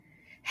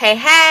Hey,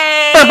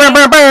 hey!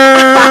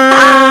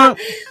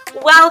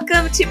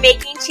 Welcome to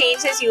Making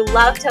Changes You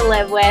Love to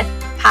Live With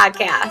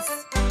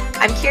podcast.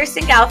 I'm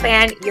Kirsten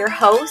Gelfand, your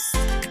host.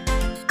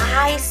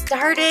 I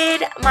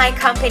started my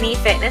company,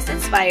 Fitness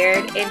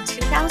Inspired, in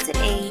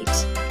 2008.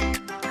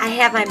 I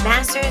have my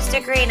master's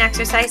degree in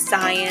exercise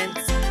science.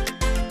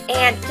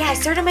 And I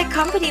started my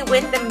company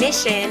with the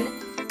mission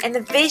and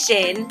the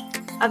vision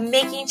of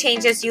making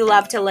changes you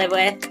love to live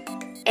with.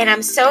 And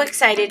I'm so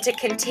excited to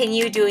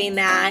continue doing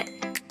that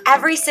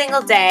every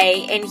single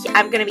day. And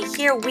I'm going to be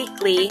here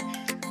weekly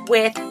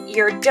with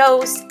your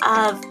dose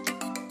of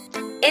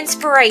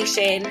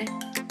inspiration,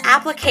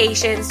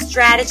 applications,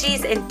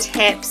 strategies, and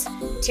tips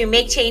to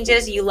make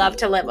changes you love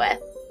to live with.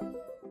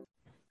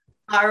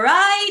 All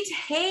right.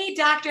 Hey,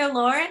 Dr.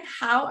 Lauren,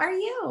 how are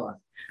you?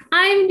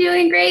 I'm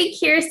doing great,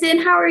 Kirsten.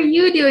 How are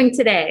you doing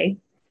today?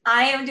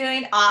 I am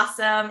doing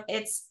awesome.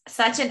 It's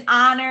such an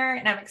honor,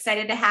 and I'm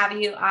excited to have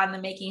you on the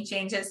Making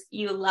Changes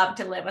You Love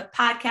to Live With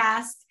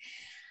podcast.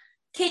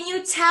 Can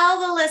you tell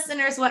the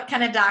listeners what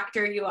kind of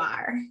doctor you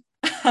are?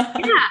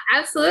 Yeah,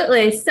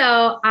 absolutely.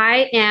 So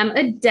I am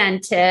a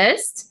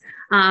dentist.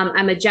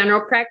 I'm a general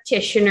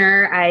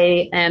practitioner.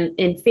 I am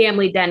in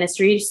family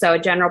dentistry, so a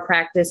general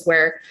practice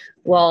where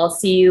we'll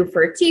see you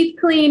for teeth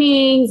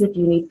cleanings, if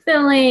you need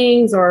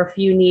fillings, or if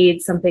you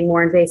need something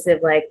more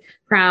invasive like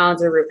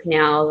crowns or root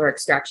canals or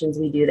extractions,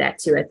 we do that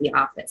too at the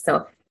office.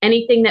 So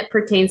anything that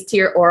pertains to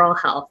your oral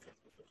health.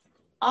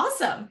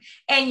 Awesome.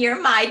 And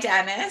you're my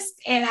dentist.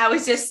 And I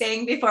was just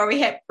saying before we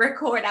hit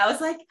record, I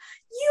was like,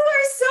 you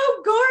are so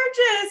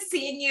gorgeous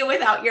seeing you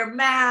without your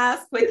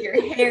mask, with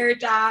your hair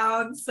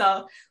down.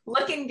 So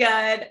looking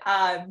good.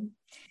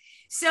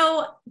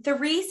 So the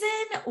reason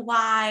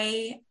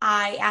why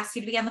I asked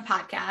you to be on the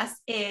podcast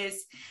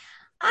is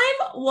I'm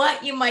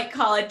what you might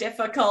call a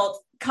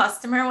difficult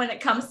customer when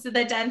it comes to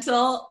the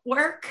dental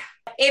work.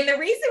 And the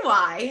reason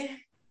why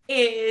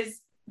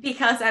is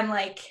because I'm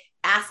like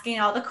asking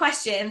all the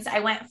questions.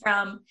 I went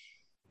from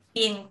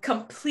being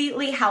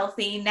completely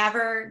healthy,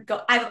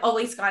 I've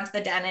always gone to the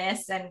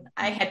dentist, and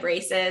I had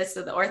braces,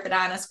 so the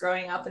orthodontist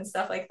growing up and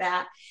stuff like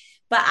that.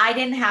 But I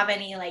didn't have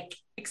any like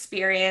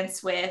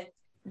experience with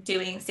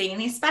seeing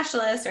any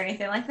specialists or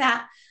anything like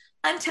that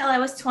until I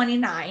was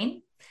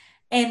 29.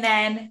 And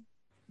then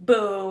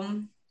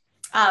boom.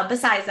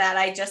 Besides that,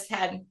 I just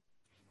had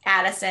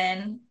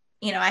Addison,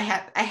 I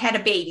had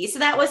a baby. So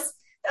that was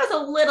a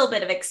little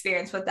bit of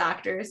experience with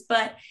doctors.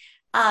 But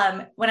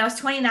when I was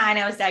 29,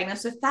 I was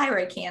diagnosed with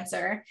thyroid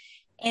cancer.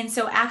 And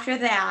so after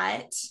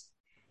that,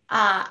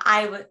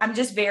 I'm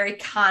just very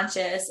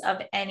conscious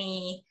of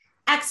any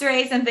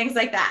x-rays and things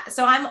like that.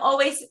 So I'm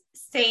always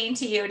saying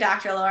to you,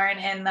 Dr. Lauren,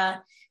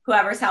 and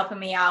whoever's helping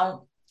me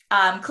out,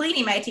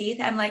 cleaning my teeth,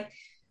 I'm like,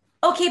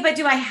 okay, but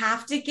do I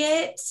have to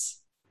get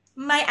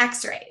my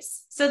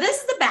x-rays? So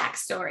this is the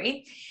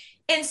backstory.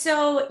 And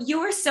so you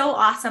were so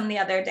awesome the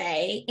other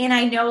day. And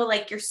I know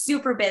like you're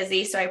super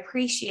busy. So I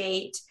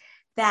appreciate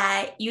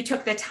that you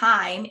took the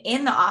time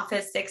in the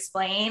office to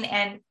explain,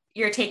 and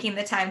you're taking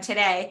the time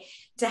today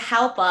to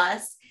help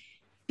us,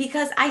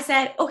 because I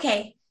said,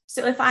 okay,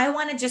 so if I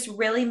want to just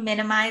really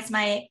minimize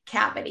my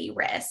cavity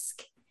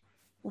risk,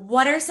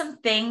 what are some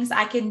things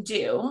I can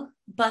do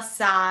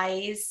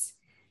besides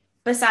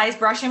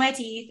brushing my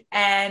teeth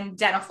and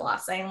dental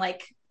flossing?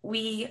 Like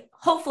we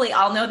hopefully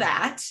all know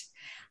that.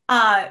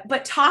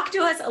 But talk to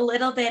us a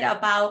little bit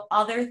about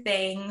other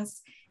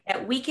things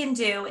that we can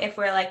do if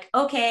we're like,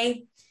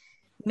 okay,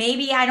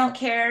 maybe I don't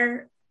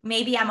care.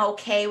 Maybe I'm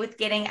okay with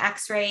getting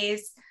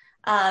x-rays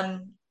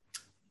often.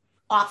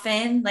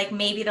 Like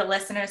maybe the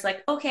listener's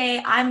like,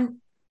 okay, I'm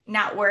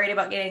not worried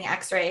about getting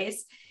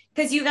x-rays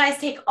because you guys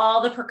take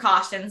all the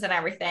precautions and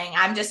everything.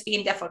 I'm just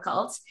being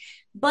difficult.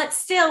 But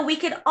still, we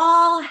could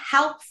all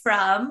help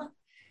from,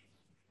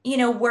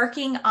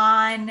 working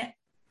on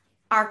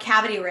our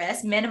cavity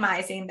risk,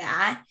 minimizing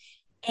that.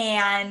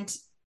 And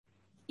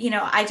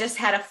I just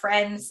had a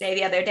friend say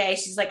the other day,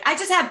 she's like, I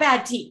just have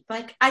bad teeth.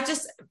 Like, I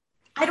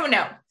don't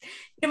know.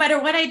 No matter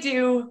what I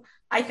do,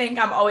 I think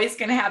I'm always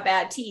going to have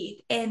bad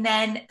teeth. And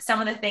then some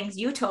of the things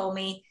you told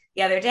me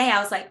the other day, I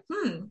was like,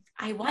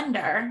 I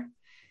wonder.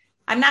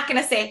 I'm not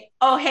going to say,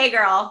 oh, hey,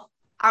 girl,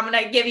 I'm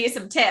going to give you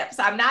some tips.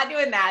 I'm not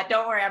doing that.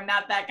 Don't worry. I'm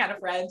not that kind of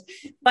friend.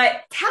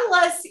 But tell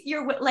us,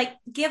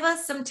 give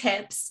us some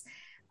tips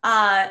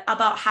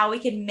about how we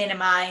can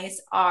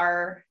minimize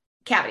our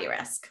cavity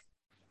risk.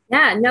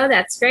 Yeah, no,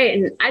 that's great.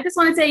 And I just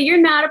want to say you're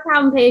not a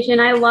problem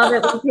patient. I love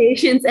it when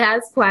patients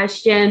ask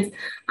questions.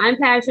 I'm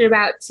passionate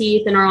about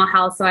teeth and oral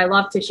health, so I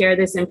love to share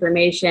this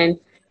information.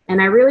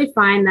 And I really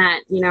find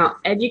that,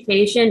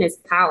 education is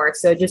power.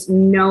 So just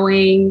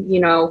knowing,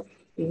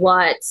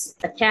 what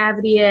a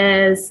cavity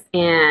is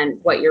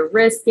and what your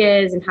risk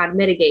is and how to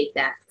mitigate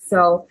that.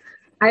 So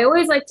I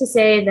always like to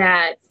say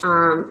that,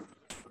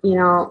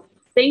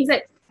 things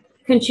that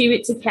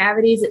contribute to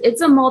cavities,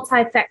 it's a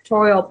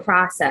multifactorial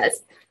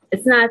process.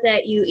 It's not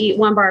that you eat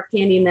one bar of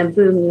candy and then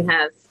boom, you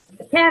have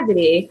a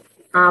cavity.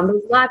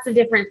 There's lots of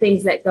different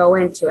things that go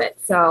into it.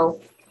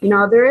 So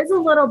There is a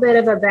little bit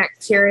of a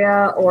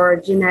bacteria or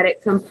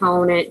genetic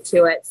component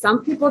to it.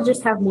 Some people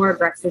just have more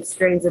aggressive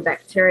strains of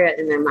bacteria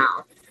in their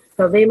mouth.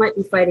 So they might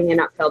be fighting an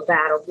uphill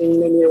battle, meaning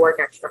they need to work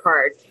extra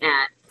hard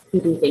at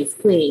keeping things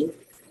clean.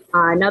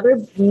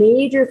 Another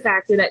major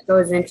factor that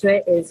goes into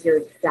it is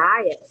your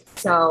diet.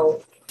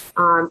 So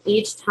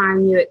each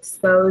time you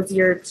expose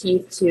your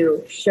teeth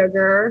to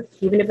sugar,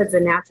 even if it's a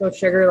natural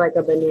sugar like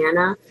a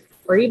banana,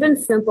 or even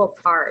simple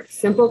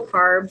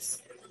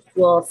carbs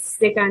will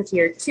stick onto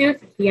your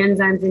tooth. The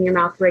enzymes in your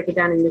mouth break it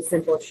down into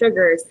simple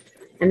sugars.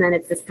 And then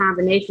it's this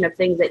combination of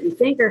things that you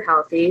think are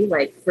healthy,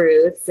 like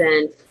fruits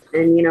and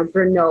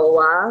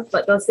granola,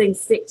 but those things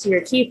stick to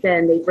your teeth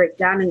and they break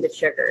down into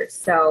sugars.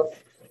 So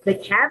the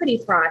cavity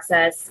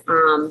process,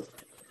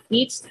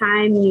 each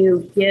time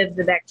you give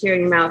the bacteria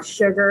in your mouth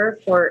sugar,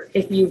 or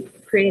if you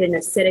create an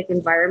acidic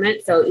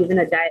environment, so even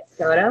a diet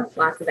soda,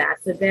 lots of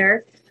acid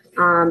there,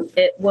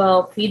 it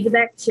will feed the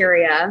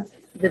bacteria.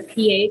 The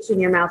pH in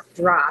your mouth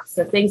drops,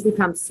 so things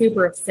become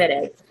super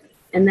acidic.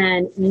 And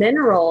then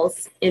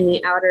minerals in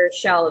the outer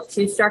shell of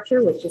tooth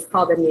structure, which is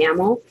called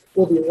enamel,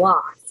 will be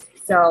lost.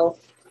 So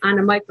on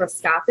a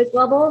microscopic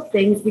level,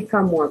 things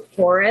become more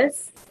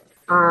porous.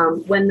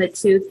 When the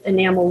tooth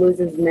enamel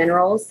loses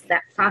minerals,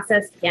 that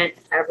process can't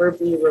ever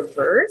be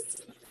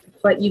reversed,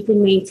 but you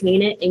can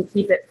maintain it and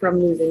keep it from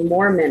losing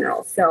more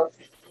minerals. So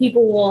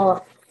people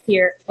will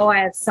hear, oh, I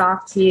have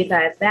soft teeth,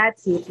 I have bad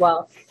teeth.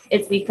 Well,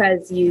 it's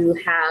because you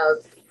have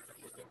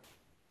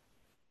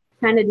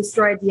kind of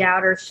destroyed the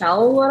outer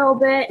shell a little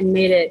bit and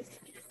made it,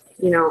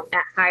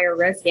 at higher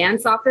risk and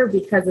softer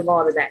because of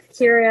all the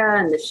bacteria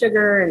and the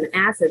sugar and the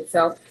acid.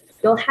 So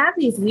you'll have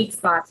these weak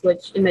spots,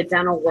 which in the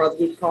dental world,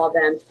 we call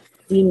them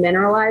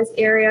demineralized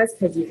areas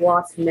because you've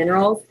lost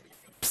minerals.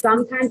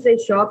 Sometimes they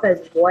show up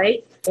as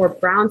white or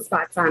brown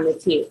spots on the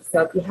teeth.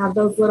 So if you have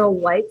those little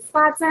white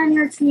spots on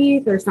your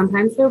teeth, or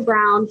sometimes they're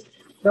brown,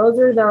 those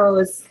are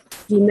those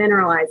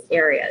demineralized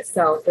areas.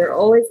 So they're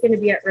always going to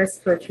be at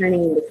risk for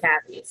turning into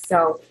cavities.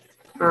 So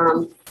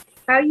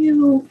how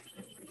you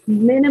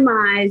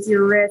minimize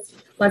your risk,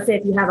 let's say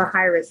if you have a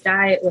high risk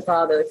diet with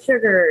all those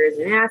sugars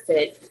and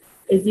acid,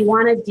 is you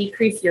want to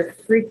decrease your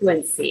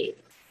frequency.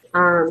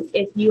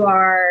 If you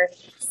are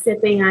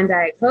sipping on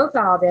Diet Coke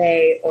all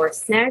day or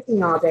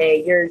snacking all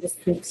day, you're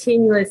just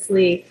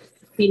continuously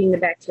feeding the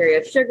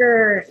bacteria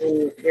sugar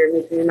and you're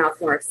making your mouth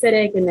more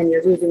acidic, and then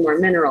you're losing more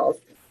minerals.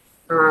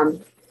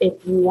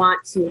 If you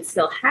want to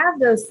still have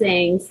those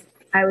things,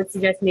 I would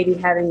suggest maybe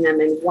having them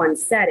in one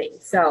setting.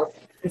 So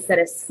instead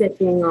of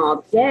sipping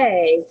all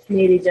day,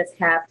 maybe just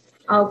have,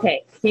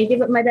 okay, can't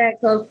give up my Diet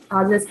Coke,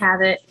 I'll just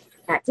have it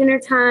at dinner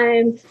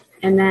time,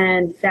 and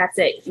then that's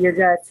it. You're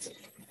just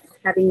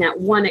having that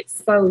one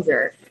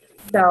exposure.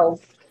 So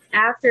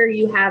after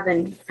you have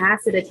an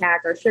acid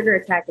attack or sugar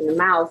attack in the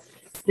mouth,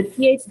 the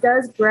pH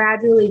does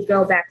gradually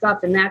go back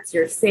up, and that's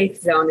your safe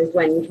zone, is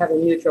when you have a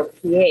neutral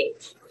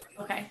pH.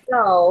 Okay.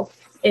 So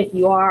if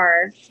you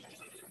are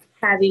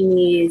having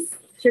these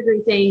sugary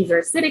things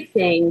or acidic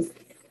things,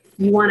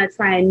 you want to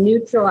try and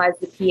neutralize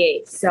the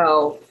pH.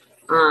 So,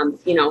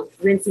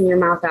 rinsing your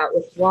mouth out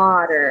with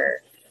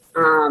water.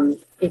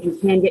 If you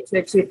can get to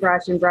a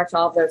toothbrush and brush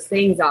all of those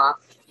things off,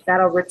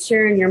 that'll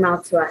return your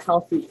mouth to a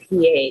healthy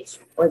pH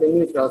or the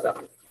neutral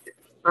zone.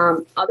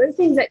 Other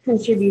things that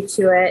contribute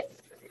to it,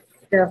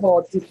 the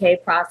whole decay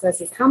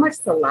process, is how much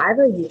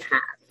saliva you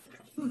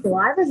have.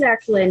 Saliva is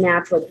actually a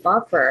natural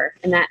buffer,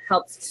 and that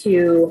helps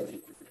to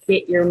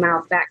get your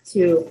mouth back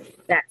to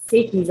that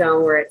safety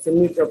zone where it's a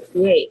neutral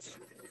pH.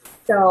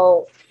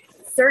 So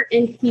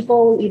certain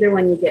people, either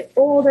when you get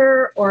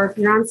older or if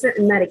you're on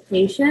certain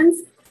medications,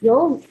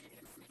 you'll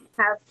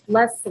have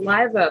less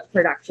saliva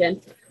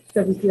production.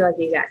 So if you feel like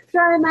you got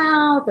dry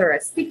mouth or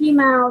a sticky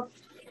mouth,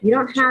 you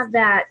don't have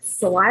that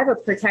saliva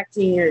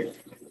protecting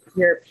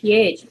your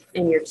pH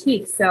in your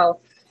teeth. So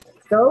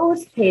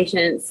those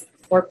patients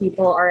or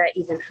people are at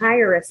even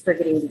higher risk for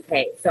getting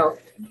decay. So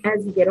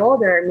as you get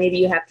older, maybe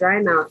you have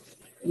dry mouth,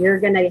 you're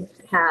going to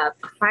have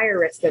a higher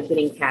risk of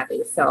getting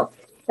cavities. So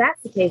if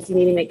that's the case, you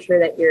need to make sure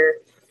that you're,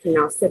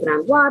 sipping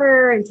on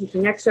water and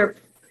taking extra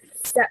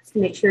steps to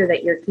make sure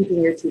that you're keeping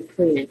your teeth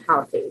clean and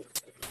healthy.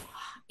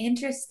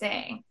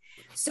 Interesting.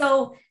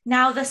 So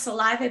now the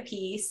saliva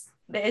piece,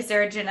 is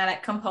there a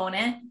genetic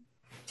component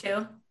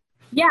too?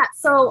 Yeah.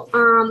 So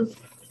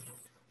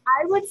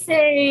I would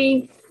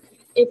say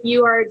if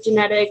you are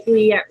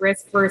genetically at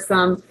risk for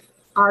some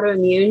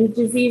autoimmune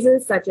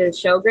diseases such as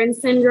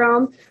Sjogren's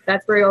syndrome,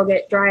 that's where you'll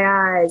get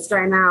dry eyes,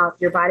 dry mouth.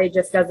 Your body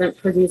just doesn't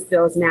produce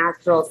those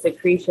natural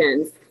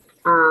secretions.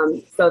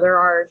 So there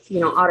are,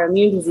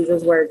 autoimmune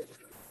diseases where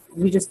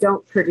you just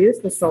don't produce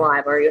the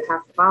saliva or you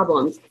have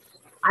problems.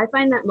 I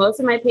find that most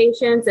of my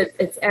patients,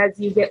 it's as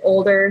you get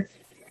older,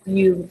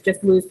 you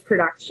just lose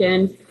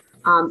production.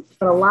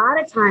 But a lot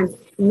of times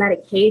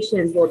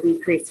medications will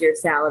decrease your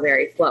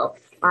salivary flow.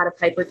 A lot of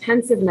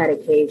hypertensive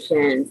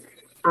medications,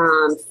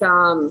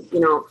 some,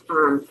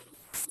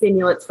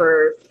 stimulants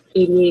for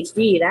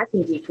ADHD, that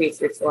can decrease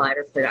your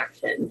saliva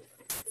production.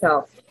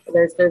 So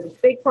there's a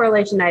big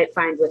correlation I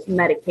find with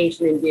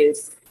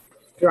medication-induced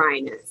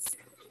dryness.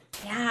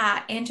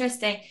 Yeah,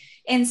 interesting.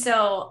 And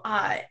so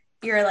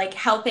you're like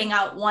helping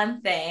out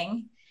one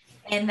thing,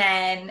 and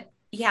then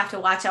you have to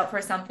watch out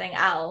for something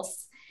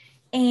else.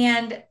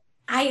 And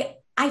I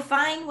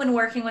find when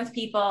working with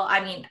people,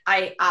 I mean,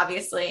 I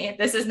obviously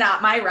this is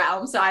not my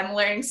realm, so I'm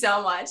learning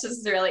so much. This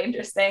is really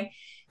interesting.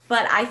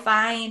 But I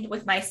find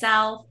with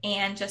myself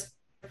and just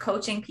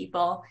coaching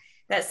people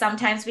that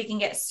sometimes we can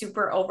get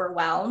super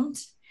overwhelmed.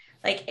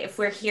 Like if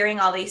we're hearing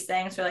all these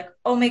things, we're like,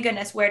 oh my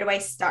goodness, where do I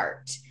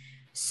start?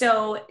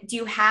 So, do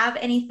you have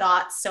any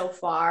thoughts so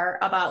far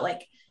about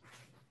like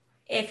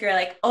if you're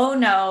like, oh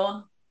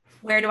no,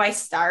 where do I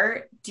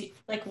start?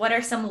 Like, what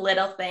are some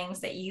little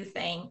things that you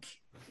think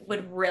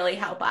would really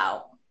help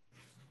out?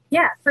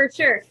 Yeah, for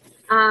sure.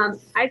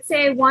 I'd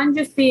say one,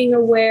 just being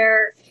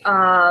aware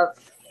of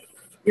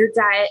your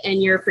diet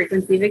and your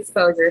frequency of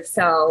exposure.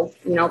 So,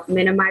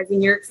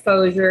 minimizing your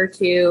exposure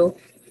to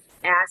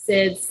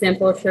acids,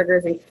 simple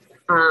sugars, and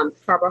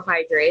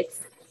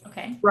carbohydrates.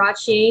 Okay.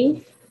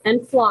 Brushing and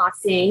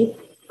flossing.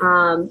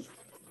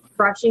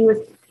 Brushing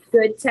with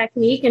good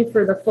technique and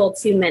for the full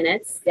 2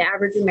 minutes. The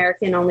average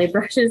American only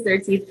brushes their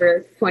teeth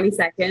for 20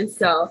 seconds.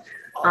 So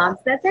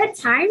set that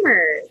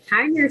timer,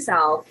 time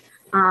yourself.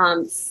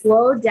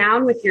 Slow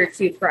down with your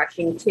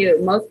toothbrushing too.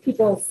 Most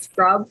people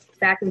scrub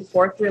back and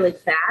forth really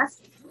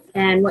fast.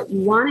 And what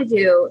you want to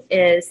do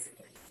is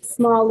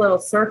small little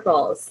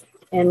circles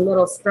and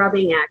little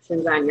scrubbing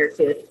actions on your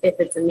tooth if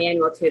it's a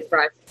manual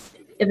toothbrush.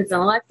 If it's an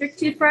electric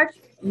toothbrush,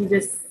 you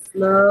just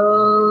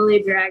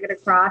slowly drag it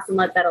across and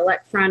let that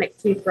electronic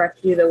toothbrush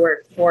do the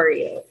work for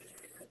you.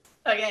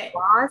 Okay.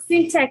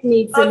 Flossing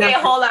techniques. Okay,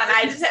 hold on.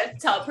 I just have to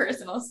tell a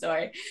personal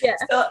story. Yeah.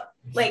 So,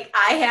 like,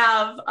 I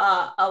have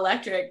a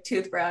electric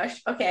toothbrush.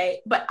 Okay,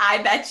 but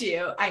I bet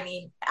you, I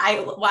mean, I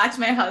watch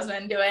my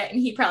husband do it, and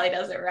he probably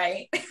does it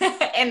right,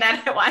 and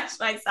then I watch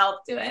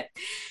myself do it,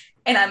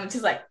 and I'm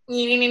just like,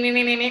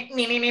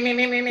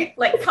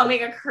 like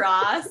coming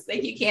across.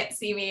 Like, you can't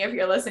see me if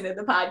you're listening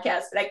to the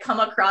podcast, but I come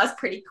across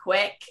pretty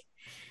quick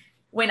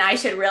when I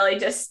should really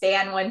just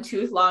stand one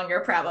tooth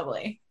longer,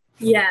 probably.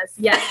 Yes.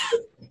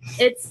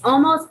 It's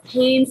almost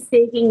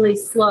painstakingly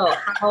slow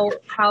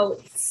how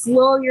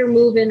slow you're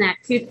moving that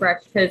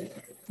toothbrush, because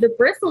the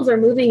bristles are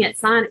moving at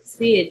sonic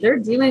speed. They're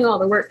doing all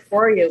the work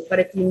for you, but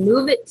if you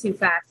move it too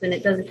fast, then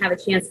it doesn't have a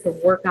chance to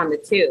work on the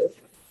tooth.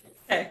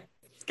 Okay,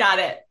 got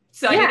it.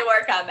 So I need to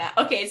work on that.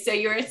 Okay, so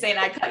you were saying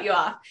I cut you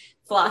off.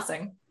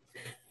 Flossing.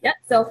 Yep.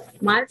 So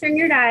monitoring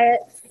your diet,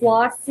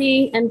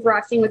 flossing and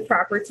brushing with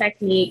proper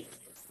technique.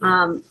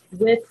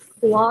 With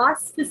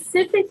floss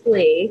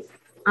specifically,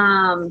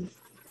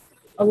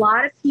 a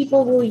lot of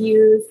people will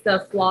use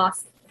the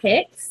floss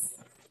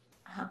picks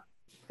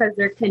because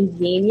they're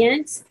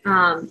convenient.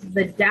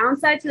 The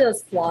downside to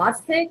those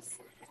floss picks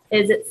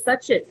is it's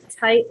such a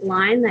tight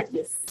line that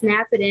you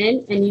snap it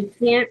in and you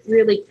can't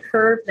really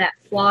curve that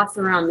floss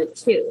around the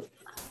tooth.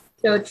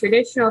 So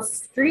traditional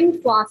string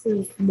floss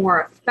is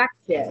more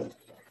effective.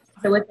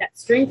 So with that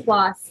string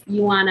floss,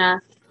 you want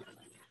to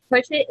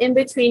push it in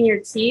between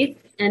your teeth,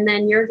 and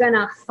then you're going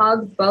to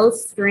hug both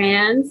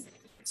strands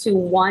to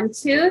one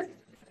tooth.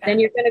 Then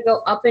you're going to go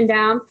up and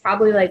down,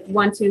 probably like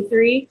 1, 2,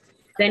 3.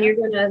 Then you're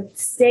going to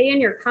stay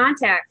in your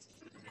contact,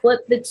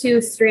 flip the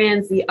two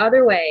strands the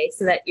other way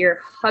so that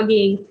you're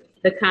hugging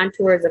the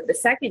contours of the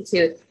second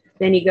tooth.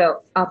 Then you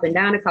go up and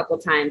down a couple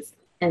times,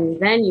 and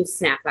then you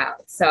snap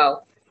out.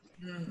 So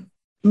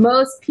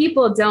most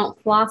people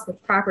don't floss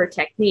with proper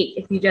technique.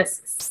 If you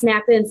just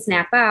snap in,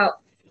 snap out,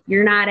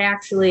 you're not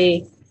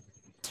actually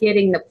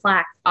getting the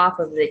plaque off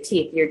of the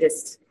teeth. You're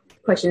just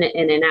pushing it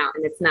in and out,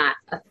 and it's not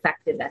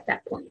effective at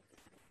that point.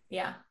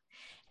 Yeah.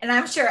 And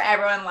I'm sure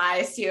everyone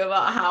lies to you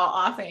about how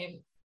often,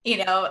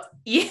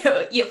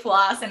 you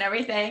floss and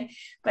everything,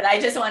 but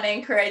I just want to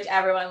encourage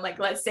everyone, like,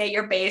 let's say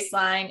your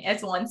baseline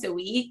is once a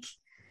week.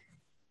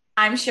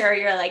 I'm sure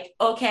you're like,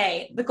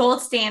 okay, the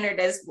gold standard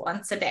is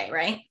once a day,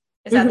 right?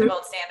 Is that the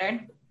gold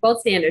standard?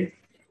 Gold standard.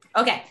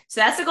 Okay.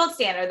 So that's the gold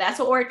standard. That's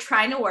what we're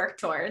trying to work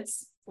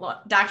towards.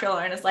 Dr.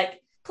 Lauren is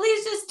like,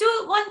 please just do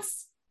it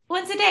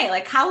once a day.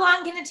 Like, how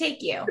long can it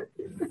take you?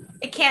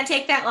 It can't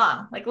take that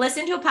long. Like,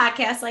 listen to a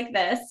podcast like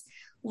this,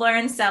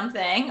 learn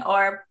something,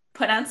 or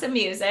put on some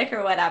music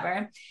or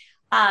whatever.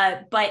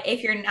 But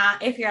if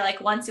you're like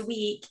once a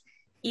week,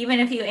 even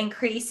if you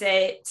increase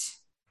it,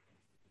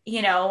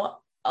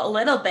 a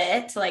little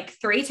bit, like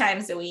 3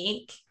 times a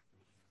week,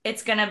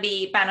 it's going to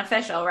be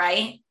beneficial,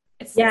 right?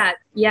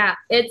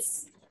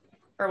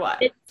 Or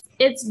what?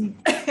 It's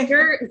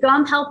your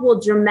gum health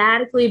will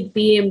dramatically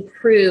be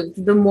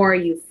improved the more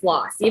you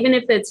floss, even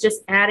if it's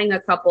just adding a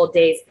couple of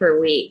days per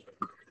week.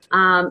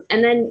 And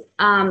then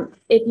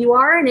if you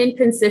are an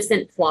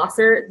inconsistent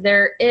flosser,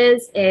 there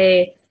is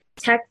a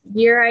tech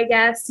gear, I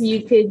guess,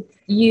 you could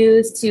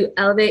use to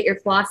elevate your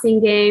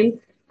flossing game.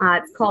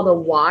 It's called a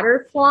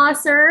water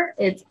flosser.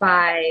 It's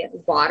by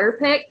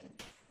Waterpik.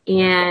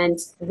 And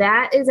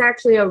that is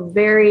actually a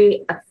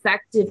very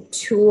effective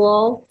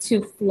tool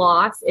to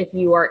floss if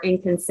you are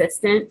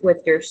inconsistent with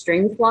your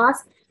string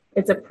floss.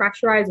 It's a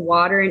pressurized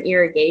water and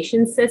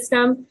irrigation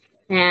system.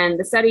 And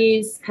the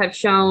studies have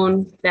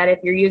shown that if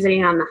you're using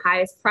it on the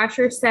highest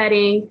pressure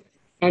setting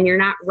and you're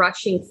not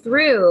rushing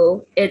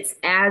through, it's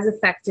as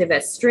effective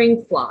as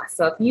string floss.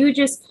 So if you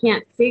just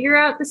can't figure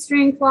out the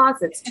string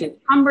floss, it's too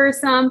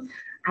cumbersome,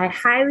 I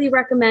highly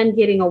recommend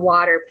getting a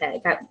water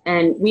pick.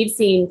 And we've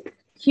seen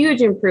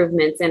huge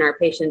improvements in our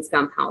patients'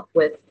 gum health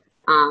with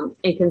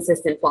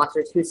inconsistent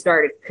flossers who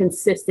started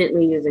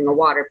consistently using a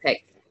water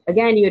pick.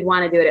 Again, you would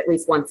want to do it at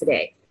least once a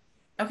day.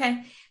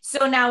 Okay.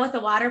 So now with the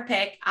water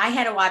pick, I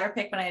had a water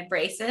pick when I had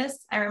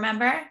braces, I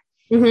remember.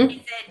 Mm-hmm. Is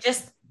it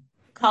just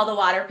called a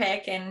water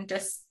pick and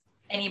just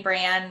any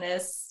brand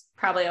is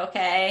probably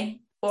okay?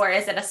 Or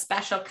is it a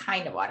special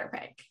kind of water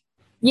pick?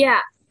 Yeah.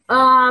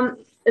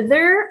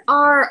 There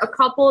are a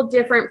couple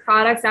different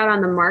products out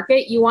on the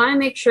market. You want to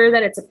make sure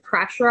that it's a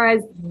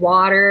pressurized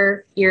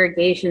water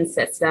irrigation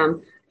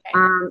system.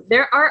 Okay.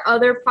 There are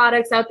other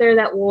products out there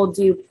that will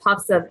do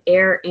puffs of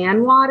air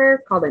and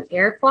water called an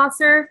air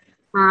flosser.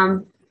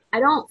 I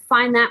don't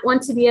find that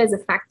one to be as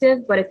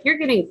effective, but if you're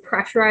getting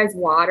pressurized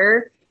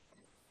water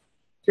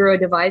through a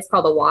device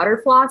called a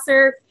water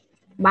flosser,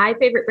 my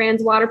favorite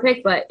brand's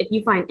Waterpik, but if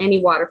you find any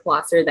water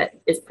flosser that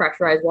is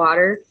pressurized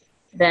water,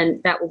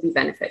 then that will be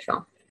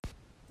beneficial.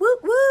 Woo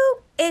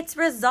woo! It's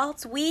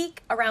results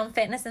week around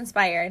Fitness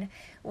Inspired,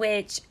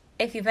 which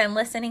if you've been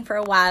listening for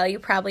a while, you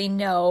probably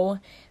know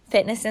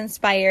Fitness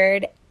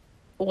Inspired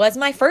was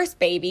my first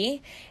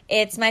baby.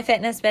 It's my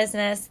fitness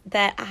business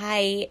that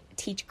I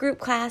teach group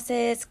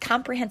classes,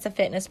 comprehensive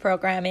fitness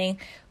programming,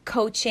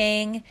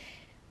 coaching,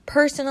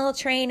 personal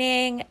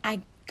training.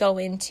 I go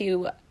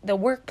into the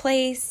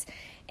workplace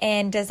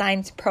and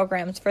design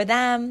programs for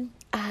them,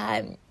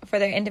 for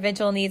their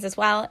individual needs as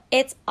well.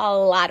 It's a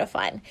lot of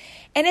fun.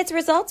 And it's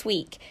results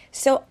week.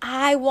 So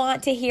I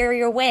want to hear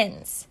your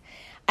wins.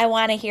 I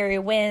want to hear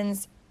your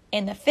wins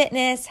in the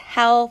fitness,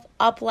 health,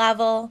 up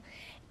level,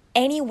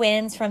 any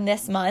wins from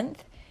this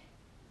month,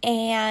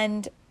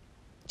 and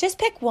just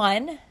pick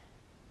one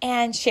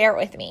and share it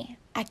with me.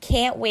 I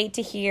can't wait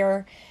to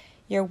hear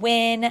your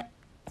win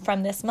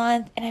from this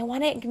month, and I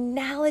want to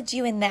acknowledge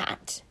you in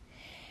that.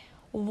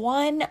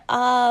 One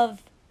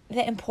of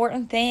the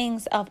important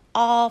things of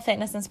all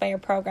Fitness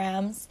Inspired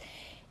programs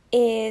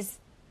is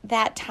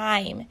that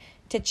time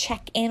to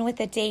check in with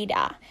the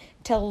data,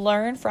 to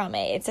learn from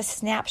it. It's a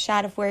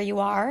snapshot of where you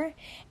are,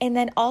 and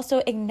then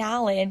also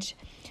acknowledge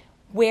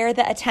where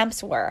the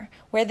attempts were,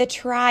 where the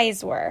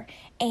tries were,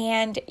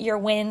 and your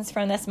wins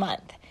from this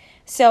month.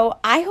 So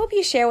I hope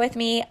you share with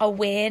me a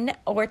win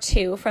or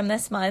two from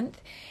this month,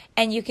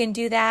 and you can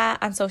do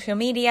that on social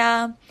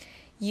media.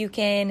 You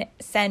can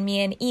send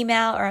me an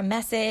email or a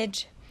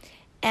message.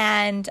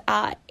 And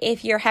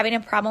if you're having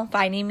a problem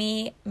finding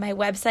me, my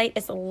website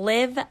is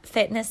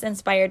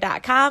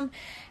livefitnessinspired.com.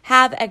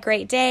 Have a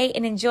great day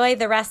and enjoy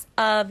the rest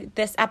of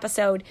this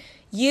episode.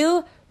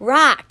 You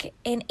rock,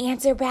 and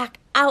answer back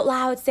out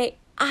loud. Say,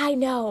 I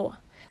know.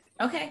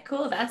 Okay,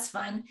 cool. That's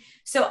fun.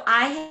 So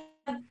I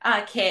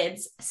have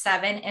kids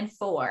 7 and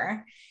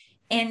 4.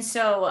 And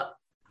so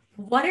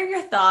what are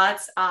your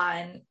thoughts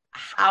on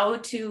how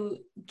to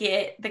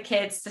get the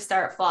kids to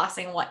start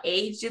flossing? What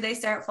age do they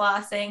start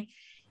flossing?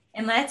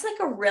 And that's like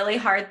a really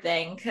hard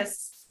thing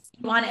because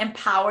you want to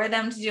empower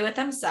them to do it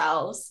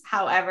themselves.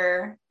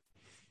 However,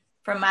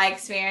 from my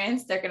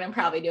experience, they're going to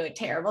probably do a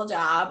terrible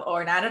job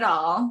or not at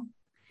all.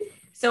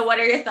 So what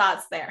are your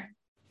thoughts there?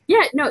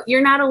 Yeah, no,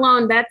 you're not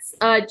alone. That's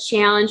a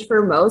challenge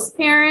for most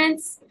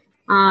parents.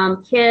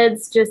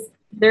 Kids just,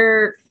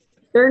 they're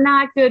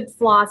not good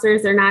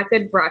flossers. They're not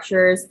good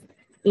brushers.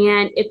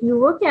 And if you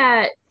look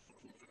at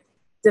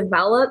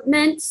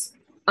development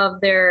of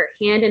their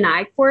hand and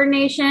eye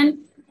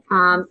coordination,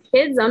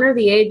 kids under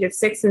the age of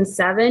 6 and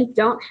 7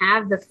 don't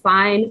have the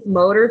fine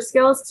motor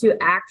skills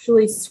to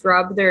actually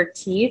scrub their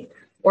teeth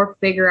or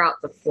figure out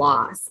the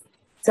floss.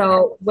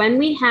 So when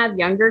we have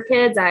younger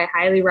kids, I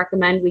highly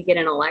recommend we get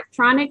an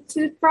electronic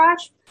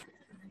toothbrush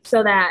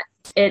so that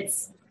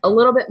it's a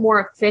little bit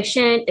more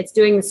efficient. It's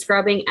doing the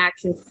scrubbing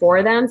action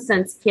for them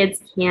since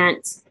kids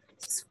can't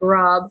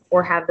scrub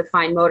or have the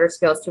fine motor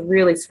skills to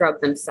really scrub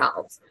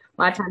themselves.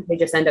 A lot of times they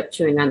just end up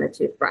chewing on the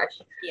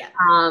toothbrush. Yeah.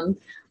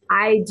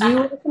 I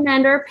do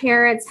recommend our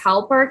parents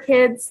help our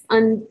kids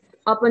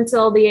up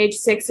until the age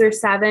 6 or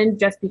 7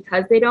 just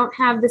because they don't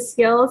have the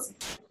skills.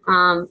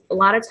 A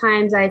lot of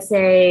times I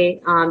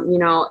say,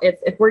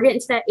 if we're getting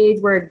to that age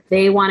where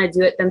they want to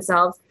do it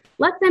themselves,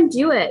 let them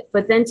do it,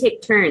 but then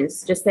take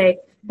turns. Just say,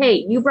 hey,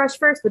 you brush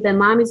first, but then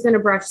mommy's going to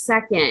brush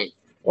second,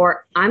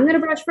 or I'm going to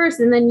brush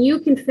first, and then you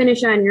can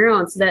finish on your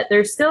own so that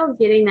they're still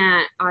getting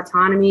that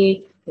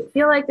autonomy. They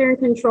feel like they're in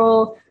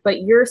control,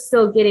 but you're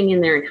still getting in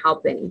there and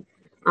helping.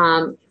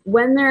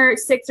 When they're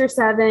 6 or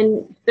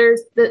 7,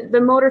 there's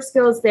the motor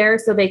skills there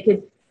so they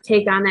could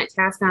take on that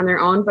task on their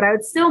own, but I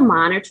would still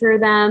monitor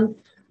them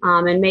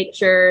and make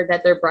sure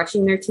that they're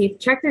brushing their teeth.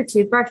 Check their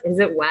toothbrush. Is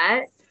it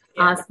wet?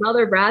 Yeah. Smell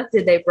their breath.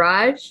 Did they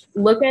brush?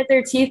 Look at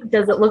their teeth.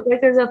 Does it look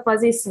like there's a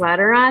fuzzy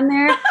sweater on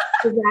there?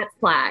 Because that's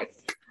plaque.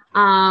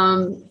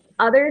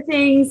 other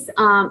things,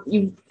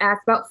 you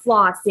asked about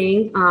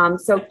flossing.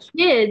 So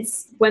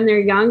kids, when they're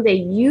young, they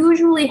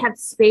usually have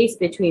space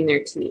between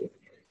their teeth.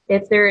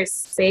 If there is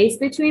space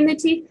between the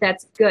teeth,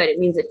 that's good. It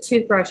means a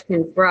toothbrush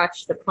can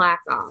brush the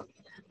plaque off.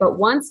 But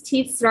once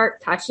teeth start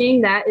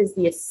touching, that is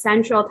the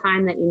essential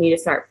time that you need to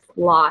start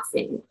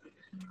flossing.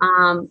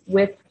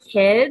 With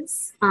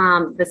kids,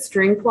 the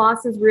string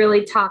floss is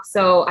really tough.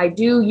 So I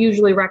do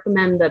usually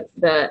recommend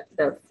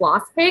the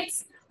floss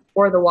picks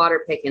or the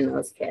water pick in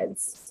those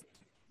kids.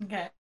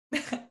 Okay.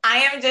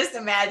 I am just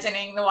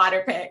imagining the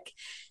water pick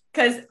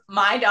because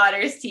my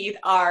daughter's teeth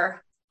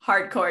are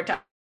hardcore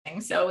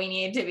touching. So we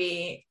need to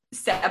be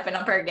stepping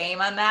up our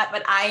game on that.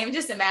 But I am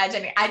just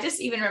imagining, I just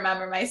even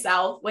remember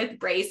myself with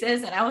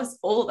braces, and I was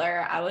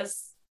older. I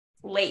was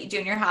late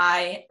junior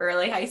high,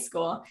 early high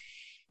school.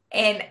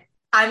 And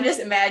I'm just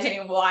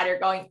imagining water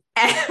going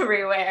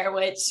everywhere,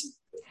 which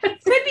could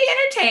be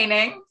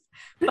entertaining,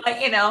 but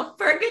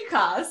for a good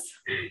cause.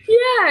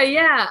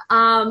 Yeah.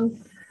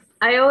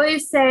 I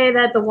always say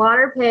that the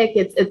water pick,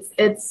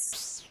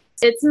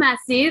 it's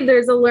messy.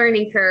 There's a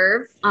learning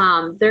curve.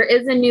 There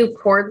is a new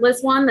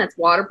cordless one that's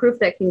waterproof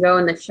that can go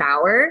in the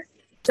shower.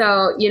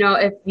 So,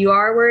 if you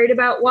are worried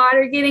about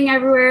water getting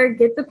everywhere,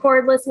 get the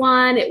cordless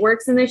one. It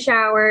works in the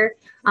shower.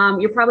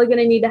 You're probably going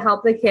to need to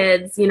help the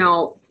kids,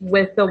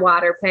 with the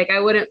water pick. I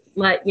wouldn't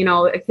let,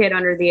 a kid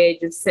under the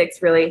age of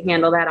 6 really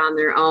handle that on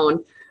their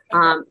own.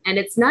 And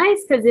it's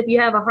nice because if you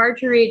have a hard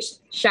to reach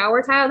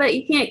shower tile that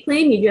you can't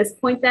clean, you just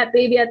point that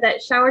baby at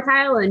that shower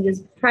tile and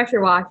just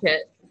pressure wash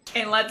it.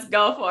 And let's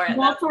go for it.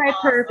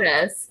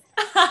 Multi-purpose.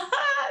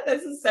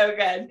 This is so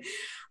good.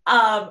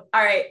 All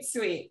right,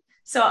 sweet.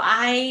 So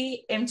I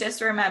am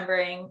just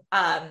remembering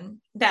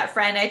that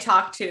friend I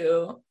talked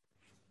to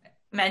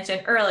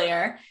mentioned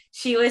earlier.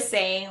 She was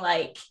saying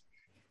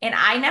and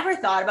I never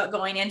thought about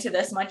going into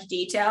this much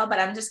detail, but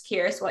I'm just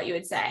curious what you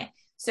would say.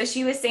 So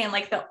she was saying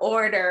the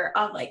order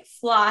of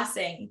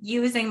flossing,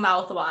 using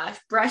mouthwash,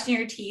 brushing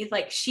your teeth,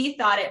 she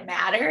thought it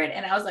mattered.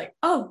 And I was like,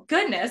 oh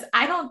goodness,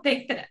 I don't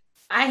think that,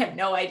 I have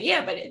no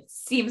idea, but it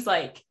seems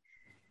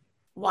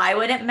why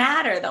would it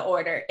matter, the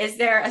order? Is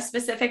there a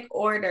specific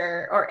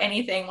order or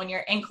anything when you're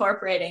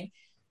incorporating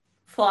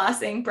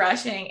flossing,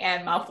 brushing,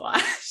 and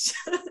mouthwash?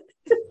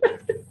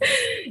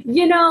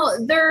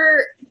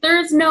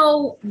 There's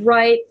no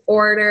right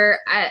order.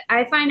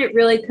 I find it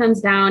really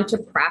comes down to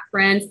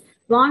preference.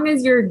 As long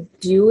as you're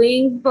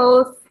doing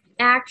both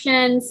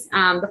actions,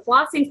 the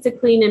flossing's to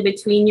clean in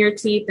between your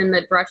teeth and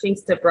the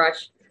brushing's to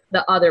brush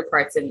the other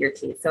parts of your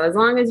teeth. So as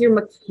long as you're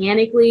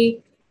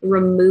mechanically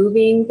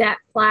removing that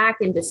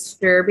plaque and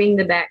disturbing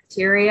the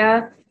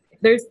bacteria,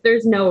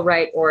 there's no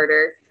right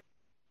order.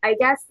 I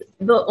guess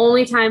the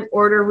only time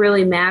order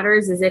really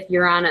matters is if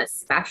you're on a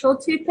special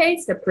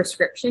toothpaste, a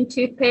prescription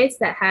toothpaste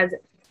that has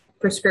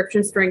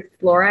prescription strength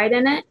fluoride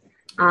in it.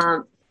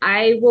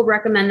 I will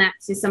recommend that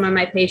to some of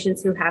my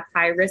patients who have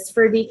high risk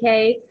for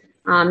decay.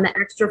 The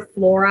extra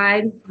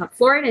fluoride,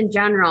 fluoride in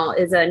general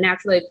is a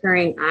naturally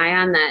occurring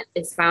ion that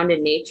is found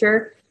in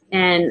nature.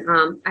 And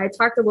I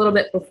talked a little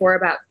bit before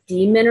about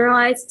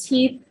demineralized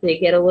teeth. They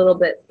get a little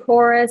bit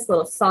porous, a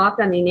little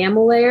soft on the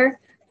enamel layer.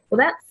 Well,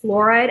 that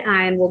fluoride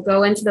ion will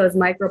go into those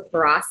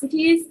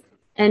microporosities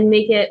and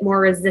make it more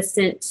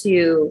resistant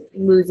to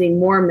losing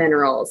more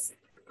minerals.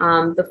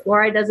 The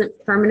fluoride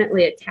doesn't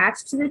permanently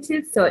attach to the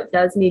tooth, so it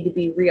does need to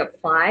be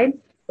reapplied,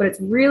 but it's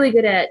really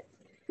good at,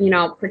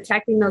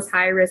 protecting those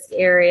high risk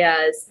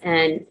areas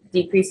and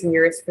decreasing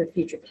your risk for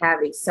future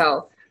cavities.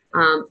 So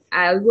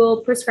I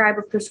will prescribe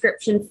a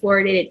prescription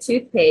fluoridated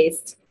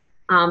toothpaste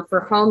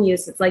for home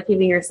use. It's like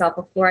giving yourself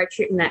a fluoride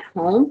treatment at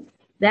home.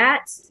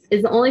 That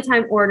is the only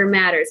time order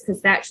matters,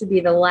 because that should be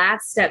the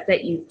last step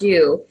that you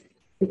do,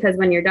 because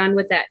when you're done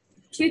with that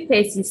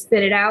toothpaste, you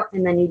spit it out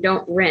and then you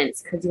don't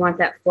rinse because you want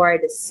that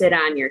fluoride to sit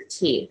on your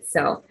teeth.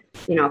 So,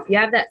 if you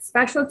have that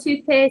special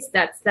toothpaste,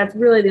 that's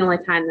really the only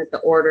time that the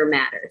order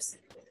matters.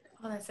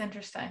 Oh, that's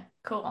interesting.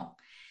 Cool.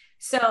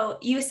 So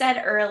you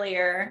said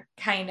earlier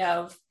kind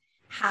of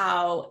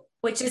how,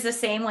 which is the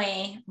same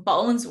way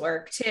bones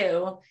work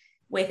too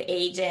with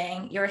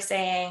aging. You were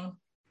saying,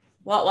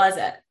 what was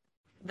it?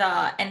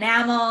 The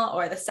enamel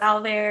or the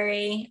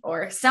salivary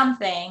or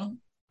something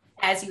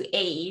as you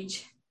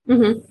age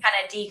kind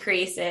of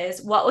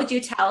decreases. What would you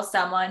tell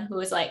someone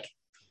who is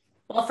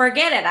well,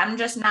 forget it, I'm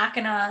just not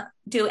going to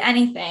do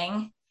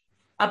anything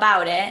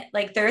about it?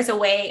 There's a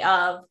way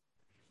of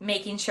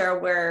making sure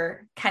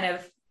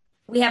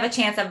we have a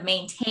chance of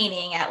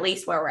maintaining at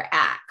least where we're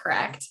at,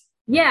 correct?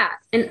 Yeah.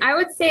 And I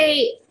would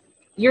say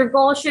your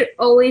goal should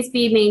always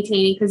be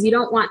maintaining, because you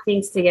don't want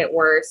things to get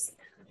worse.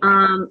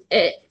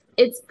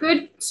 It's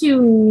good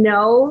to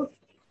know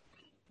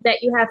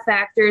that you have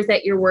factors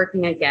that you're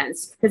working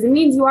against, because it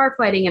means you are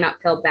fighting an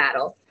uphill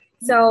battle.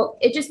 So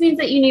it just means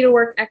that you need to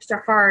work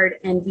extra hard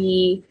and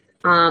be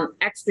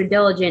extra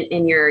diligent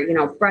in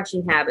your,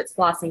 brushing habits,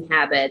 flossing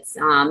habits,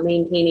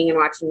 maintaining and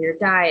watching your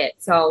diet.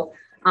 So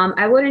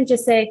I wouldn't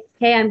just say,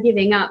 hey, I'm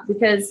giving up,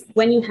 because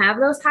when you have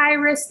those high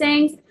risk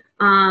things,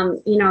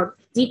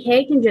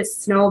 decay can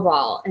just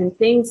snowball and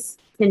things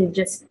can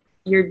just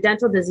your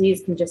dental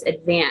disease can just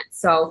advance.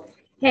 So,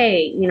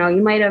 hey, you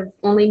might have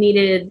only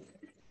needed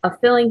a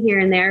filling here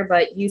and there,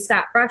 but you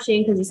stopped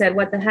brushing because you said,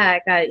 what the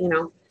heck,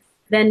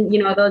 then,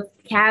 those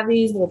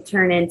cavities will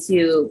turn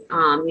into,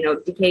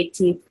 decayed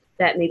teeth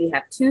that maybe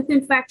have tooth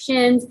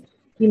infections.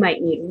 You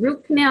might need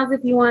root canals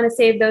if you want to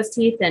save those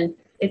teeth. And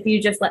if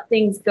you just let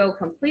things go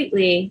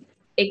completely,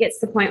 it gets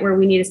to the point where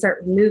we need to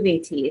start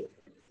removing teeth.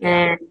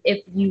 And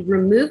if you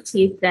remove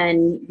teeth,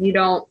 then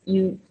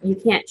you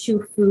can't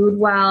chew food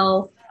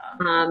well.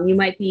 You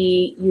might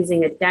be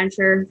using a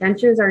denture.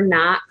 Dentures are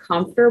not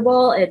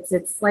comfortable.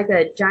 It's like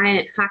a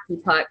giant hockey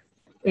puck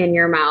in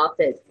your mouth.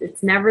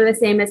 It's never the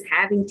same as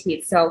having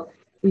teeth. So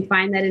we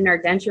find that in our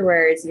denture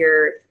wears,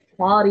 your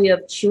quality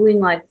of chewing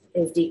life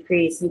is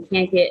decreased. You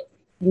can't get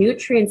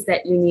nutrients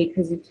that you need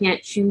because you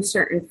can't chew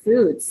certain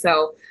foods.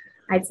 So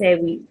I'd say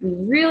we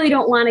really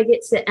don't want to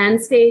get to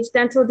end stage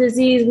dental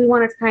disease. We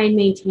want to try and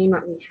maintain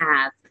what we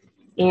have.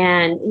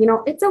 And,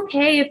 it's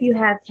okay if you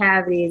have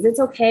cavities. It's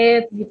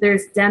okay if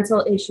there's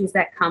dental issues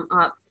that come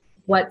up.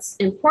 What's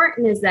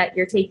important is that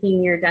you're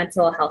taking your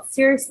dental health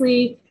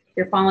seriously.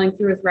 You're following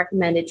through with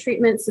recommended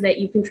treatment so that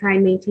you can try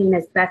and maintain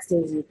as best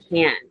as you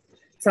can.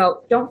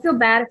 So don't feel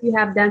bad if you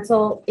have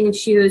dental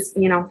issues.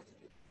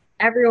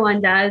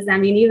 Everyone does. I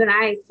mean, even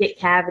I get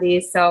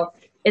cavities. So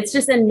it's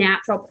just a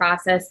natural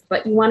process,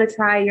 but you want to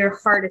try your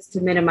hardest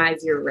to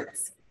minimize your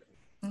risk.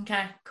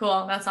 Okay,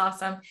 cool. That's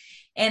awesome.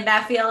 And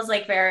that feels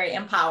like very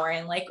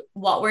empowering. Like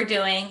what we're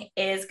doing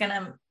is going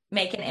to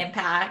make an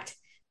impact,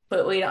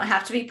 but we don't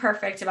have to be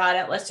perfect about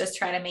it. Let's just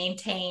try to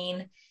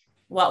maintain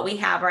what we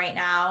have right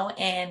now.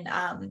 And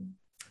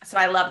so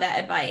I love that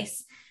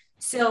advice.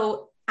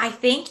 So I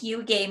think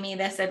you gave me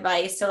this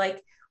advice. So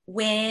like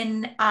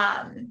when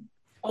a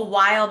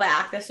while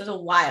back, this was a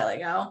while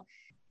ago,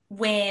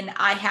 when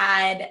I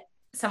had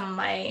some of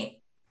my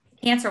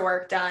cancer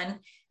work done,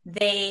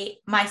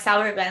 my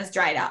salivary glands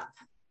dried up.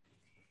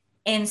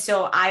 And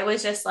so I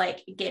was just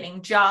like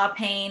getting jaw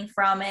pain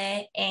from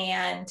it.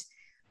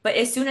 But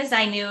as soon as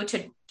I knew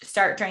to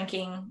start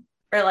drinking,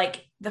 or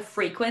like the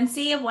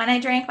frequency of when I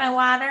drank my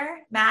water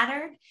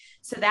mattered.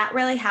 So that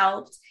really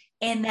helped.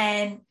 And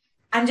then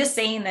I'm just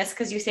saying this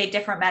because you say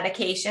different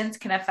medications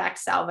can affect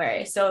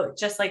salivary. So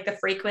just like the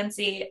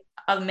frequency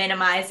of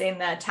minimizing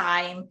the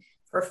time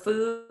for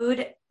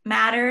food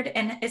mattered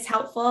and is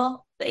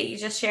helpful that you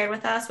just shared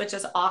with us, which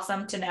is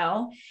awesome to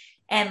know.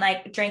 And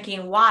like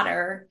drinking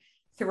water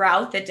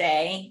throughout the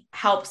day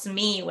helps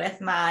me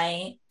with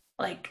my,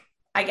 like,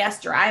 I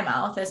guess dry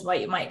mouth is what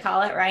you might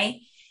call it, right?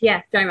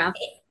 Yeah, dry mouth.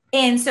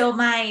 And so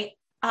my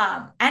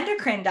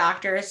endocrine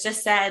doctors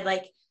just said,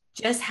 like,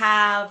 just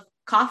have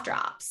cough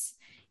drops.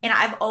 And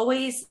I've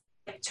always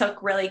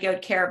took really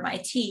good care of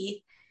my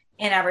teeth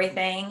and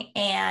everything.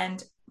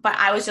 But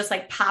I was just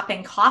like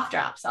popping cough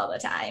drops all the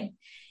time.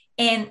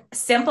 And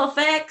simple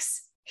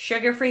fix,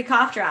 sugar-free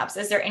cough drops.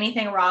 Is there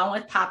anything wrong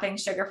with popping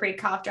sugar-free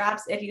cough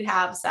drops if you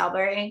have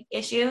salivary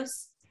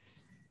issues?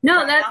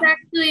 No, that's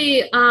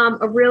actually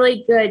a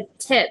really good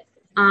tip.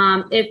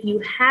 If you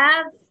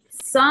have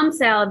some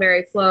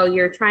salivary flow,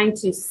 you're trying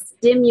to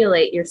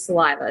stimulate your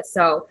saliva.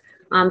 So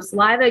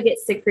saliva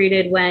gets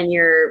secreted when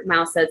your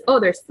mouth says, oh,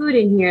 there's food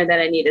in here that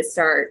I need to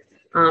start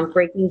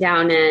breaking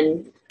down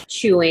and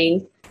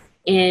chewing.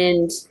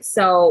 And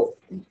so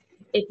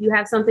if you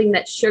have something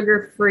that's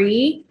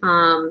sugar-free,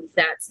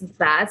 that's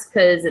best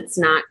because it's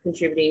not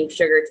contributing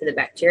sugar to the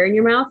bacteria in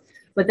your mouth.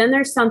 But then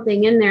there's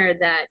something in there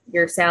that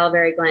your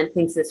salivary gland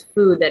thinks is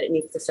food that it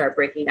needs to start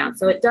breaking down.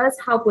 So it does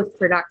help with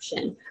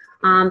production.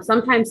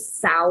 Sometimes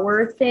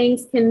sour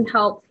things can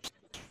help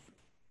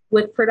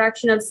with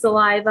production of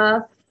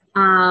saliva.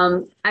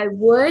 I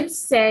would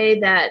say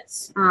that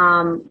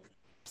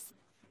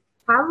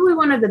probably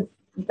one of the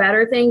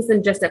better things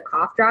than just a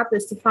cough drop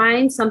is to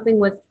find something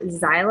with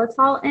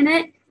xylitol in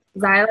it.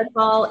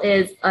 Xylitol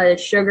is a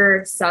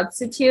sugar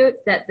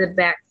substitute that the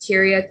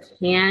bacteria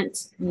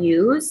can't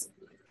use.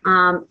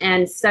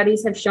 And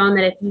studies have shown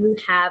that if you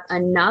have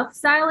enough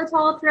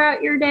xylitol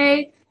throughout your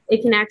day,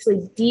 it can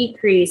actually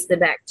decrease the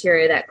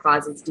bacteria that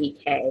causes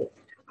decay.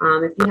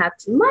 If you have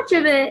too much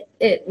of it,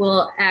 it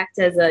will act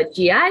as a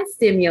GI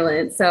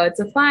stimulant. So it's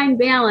a fine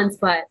balance,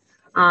 but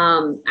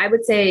I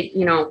would say,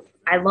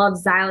 I love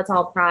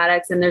xylitol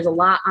products, and there's a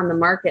lot on the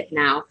market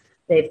now.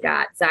 They've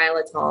got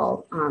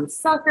xylitol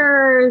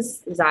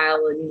suckers,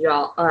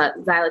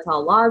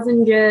 xylitol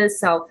lozenges.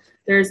 So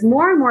there's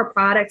more and more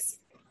products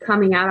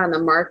coming out on the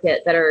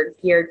market that are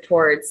geared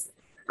towards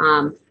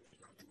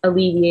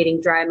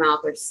alleviating dry mouth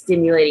or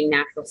stimulating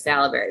natural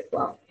salivary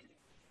flow.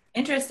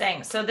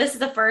 Interesting. So this is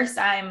the first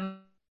time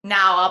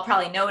now I'll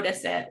probably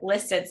notice it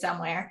listed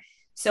somewhere.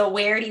 So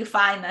where do you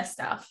find this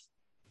stuff?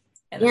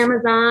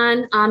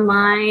 Amazon,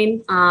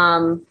 online.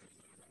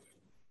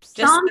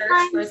 Just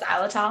search for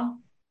xylitol?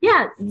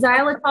 Yeah,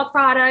 xylitol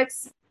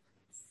products.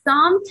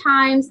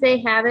 Sometimes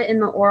they have it in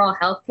the oral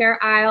healthcare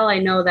aisle. I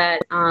know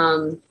that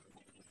I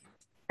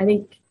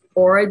think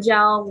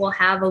Oragel will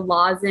have a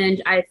lozenge.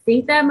 I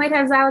think that might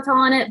have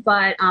xylitol in it,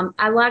 but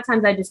a lot of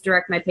times I just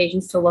direct my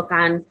patients to look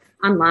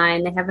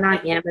online. They have it on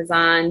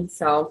Amazon.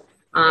 So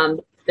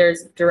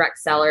There's direct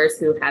sellers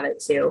who have it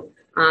too.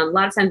 A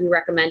lot of times we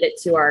recommend it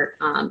to our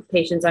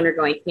patients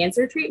undergoing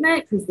cancer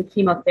treatment because the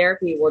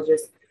chemotherapy will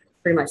just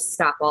pretty much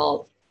stop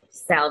all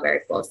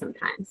salivary flow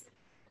sometimes.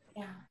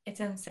 Yeah, it's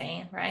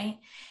insane, right?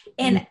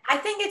 And I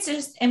think it's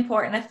just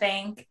important to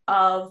think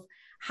of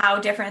how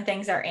different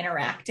things are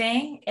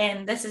interacting.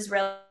 And this has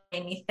really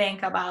made me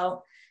think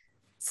about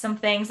some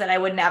things that I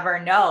would never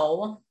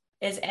know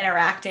is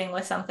interacting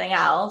with something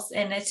else.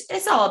 And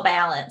it's all a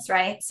balance,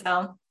 right?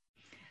 So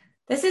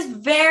this is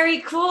very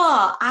cool.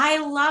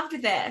 I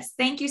loved this.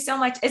 Thank you so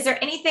much. Is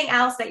there anything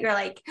else that you're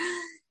like,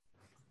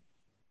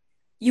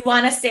 you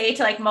want to say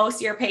to like most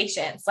of your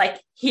patients,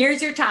 like,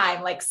 here's your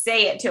time, like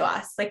say it to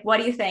us. Like, what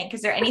do you think?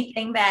 Is there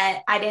anything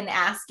that I didn't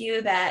ask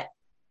you that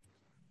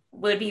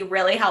would be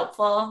really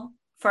helpful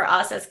for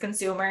us as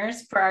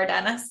consumers, for our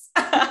dentists?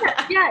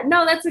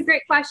 No, that's a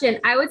great question.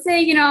 I would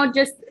say,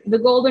 just the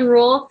golden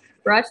rule,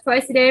 brush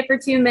twice a day for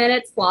 2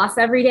 minutes, floss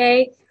every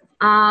day.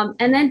 And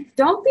then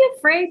don't be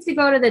afraid to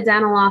go to the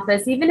dental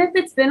office, even if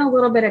it's been a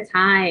little bit of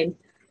time.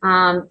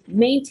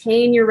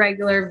 Maintain your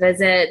regular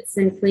visits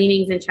and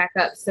cleanings and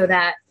checkups so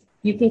that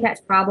you can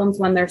catch problems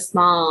when they're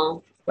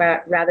small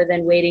rather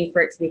than waiting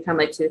for it to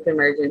become a tooth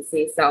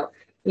emergency. So,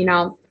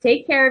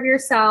 take care of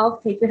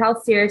yourself, take your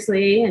health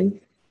seriously, and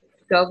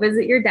go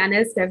visit your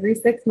dentist every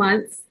 6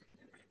 months.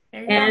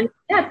 And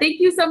thank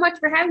you so much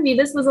for having me.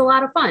 This was a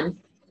lot of fun.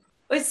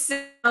 It was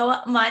so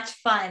much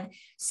fun.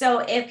 So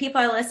if people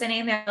are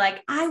listening, they're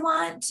like, I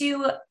want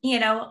to,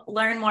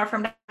 learn more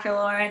from Dr.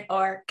 Lauren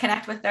or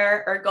connect with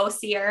her or go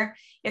see her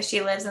if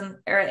she lives in,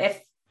 or if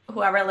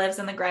whoever lives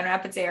in the Grand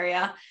Rapids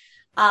area,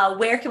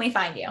 where can we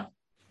find you?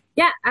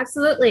 Yeah,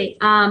 absolutely.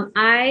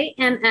 I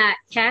am at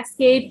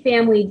Cascade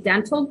Family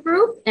Dental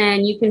Group,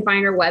 and you can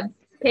find our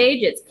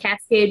webpage. It's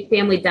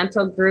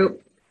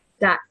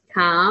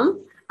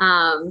cascadefamilydentalgroup.com.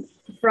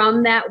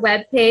 From that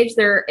webpage,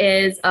 there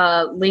is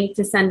a link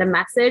to send a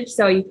message.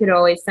 So you could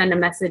always send a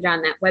message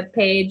on that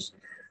webpage.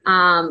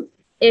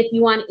 If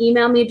you want to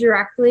email me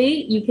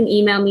directly, you can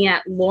email me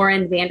at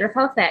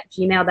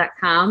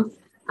laurenvanderhoof@gmail.com.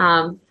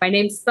 My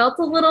name's spelled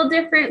a little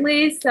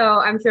differently,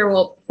 so I'm sure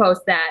we'll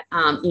post that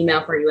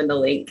email for you in the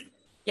link.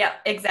 Yep,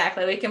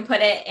 exactly. We can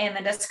put it in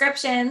the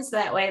description so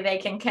that way they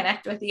can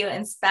connect with you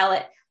and spell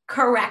it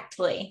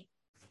correctly.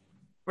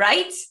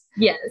 Right?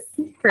 Yes.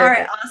 Perfect. All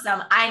right.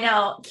 Awesome. I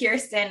know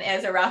Kirsten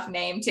is a rough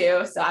name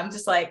too. So I'm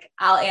just like,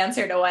 I'll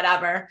answer to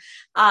whatever.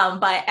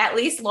 But at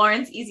least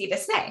Lauren's easy to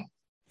say.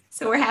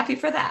 So we're happy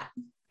for that.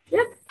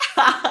 Yep.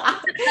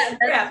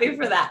 We're happy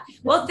for that.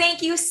 Well,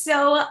 thank you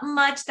so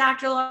much,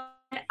 Dr. Lauren.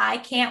 I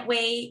can't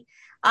wait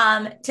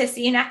to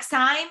see you next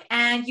time.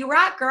 And you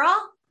rock,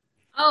 girl.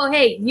 Oh,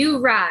 hey, you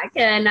rock.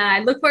 And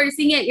I look forward to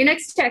seeing you at your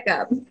next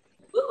checkup.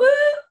 Woo-woo.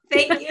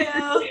 Thank you.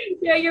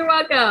 Yeah, you're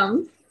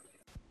welcome.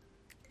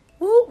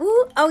 Woo,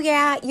 woo. Oh,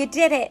 yeah, you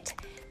did it.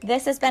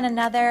 This has been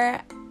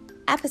another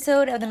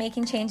episode of the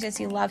Making Changes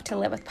You Love to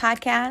Live With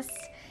podcast.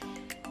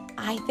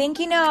 I think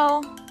you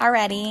know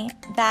already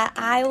that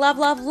I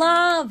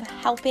love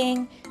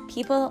helping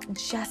people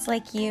just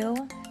like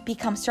you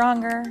become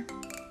stronger,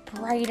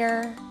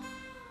 brighter,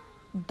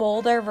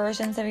 bolder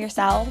versions of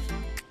yourself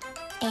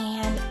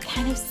and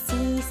kind of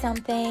see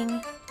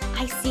something.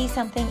 I see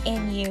something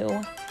in you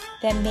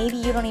that maybe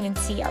you don't even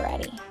see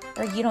already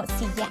or you don't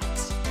see yet.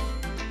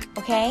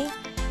 Okay?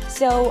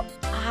 So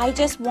I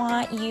just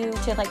want you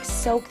to like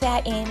soak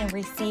that in and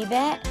receive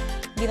it.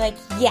 Be like,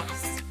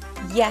 yes,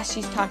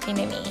 she's talking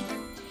to me.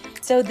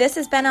 So this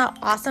has been an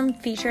awesome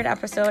featured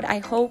episode. I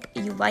hope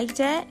you liked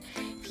it.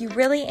 If you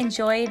really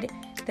enjoyed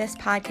this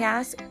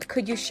podcast,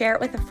 could you share it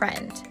with a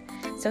friend?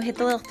 So hit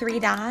the little 3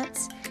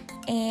 dots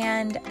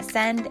and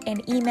send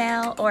an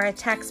email or a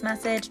text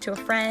message to a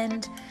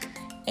friend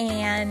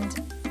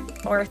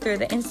or through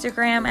the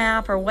Instagram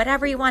app or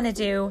whatever you want to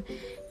do.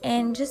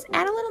 And just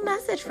add a little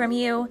message from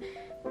you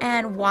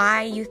and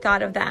why you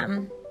thought of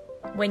them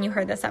when you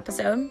heard this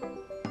episode.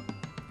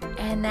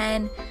 And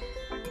then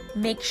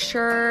make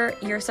sure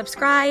you're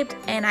subscribed.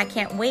 And I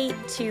can't wait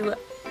to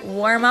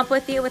warm up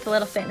with you with a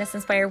little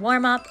fitness-inspired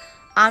warm-up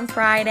on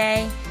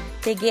Friday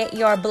to get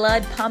your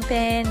blood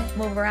pumping,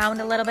 move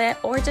around a little bit,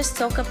 or just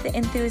soak up the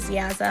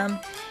enthusiasm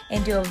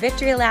and do a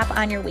victory lap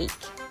on your week.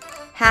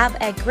 Have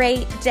a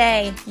great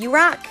day. You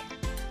rock!